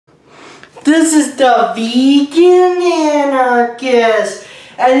This is the vegan anarchist,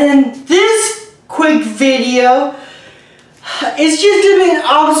 and in this quick video, it's just gonna be an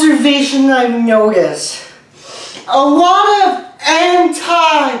observation I've noticed. A lot of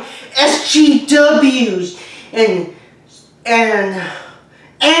anti-SJWs and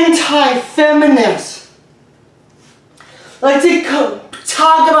anti-feminists like to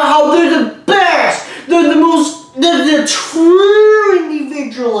talk about how they're the best, they're the true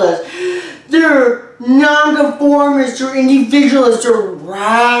individualists, they're non-conformists, they're individualists, they're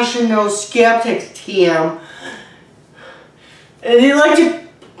rational skeptics, TM. And they like to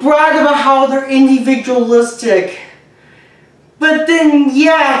brag about how they're individualistic. But then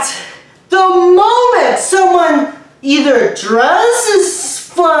yet, the moment someone either dresses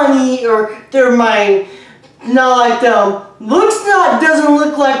funny or their mind not like them, doesn't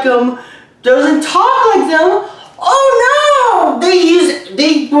look like them, doesn't talk like them, oh no!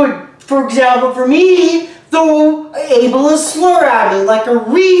 They would, for example, for me, throw ableist slur at me like a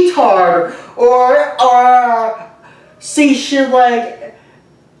retard, or say shit like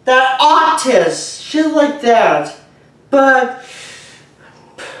that autist, shit like that. But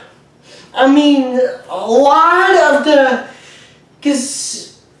I mean, a lot of the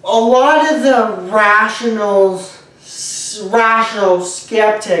rational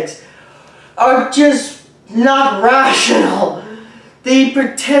skeptics are just not rational. They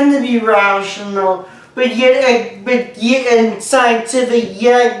pretend to be rational, but yet and scientific,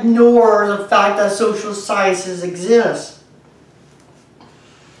 yet ignore the fact that social sciences exist.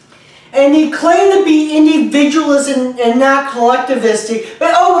 And they claim to be individualist and not collectivistic,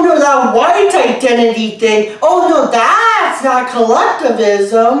 but oh no, that white identity thing, oh no, that's not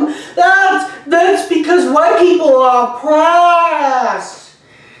collectivism. That's because white people are oppressed.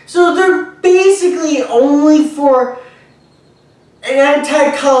 So they're basically only for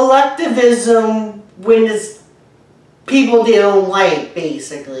anti-collectivism when it's people they don't like,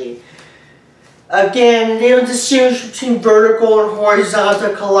 basically. Again, they don't distinguish between vertical and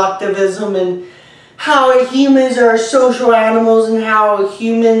horizontal collectivism, and how humans are social animals, and how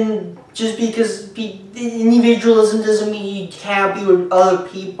just because individualism doesn't mean you can't be with other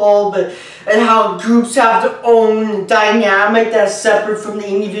people, and how groups have their own dynamic that's separate from the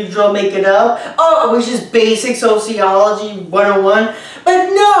individual, make it up. Oh, which is basic sociology 101.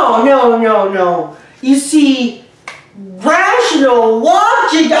 But no. You see, rational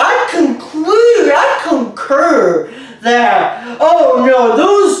logic, I concur that, oh no,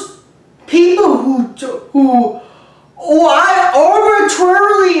 those people who I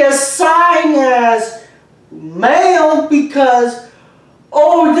arbitrarily assign as male because,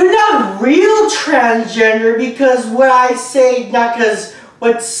 oh, they're not real transgender because what I say, not because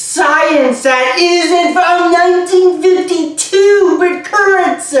what science that isn't from 1952 but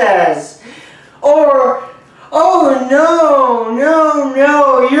current says. Or, oh no,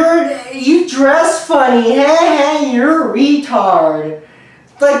 you dress funny, hey, you're a retard.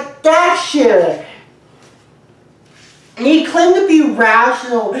 Like that shit. And they claim to be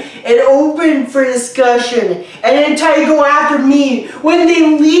rational and open for discussion, and then try to go after me when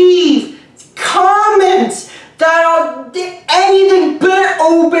they leave comments that are anything but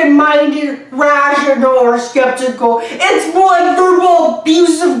open-minded, rational, or skeptical. It's more like verbal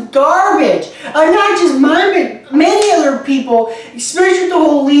abusive garbage. Not just mine, but many other people, especially with the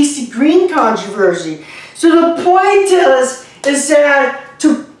whole Lacey Green controversy. So the point is that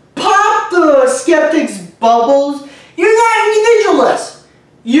to pop the skeptics' bubbles, you're not individualist.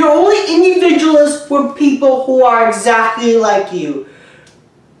 You're only individualist with people who are exactly like you.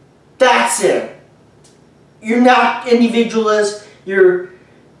 That's it. You're not individualist, you're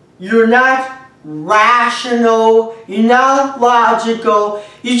not rational, you're not logical,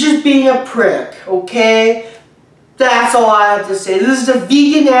 you're just being a prick, okay? That's all I have to say. This is the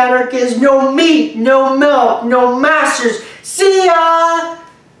vegan anarchist, no meat, no milk, no masters. See ya!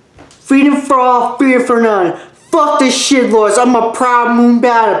 Freedom for all, fear for none. Fuck this shit, lords. I'm a proud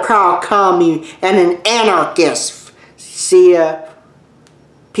moonbat, a proud commie, and an anarchist. See ya.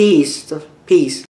 Peace.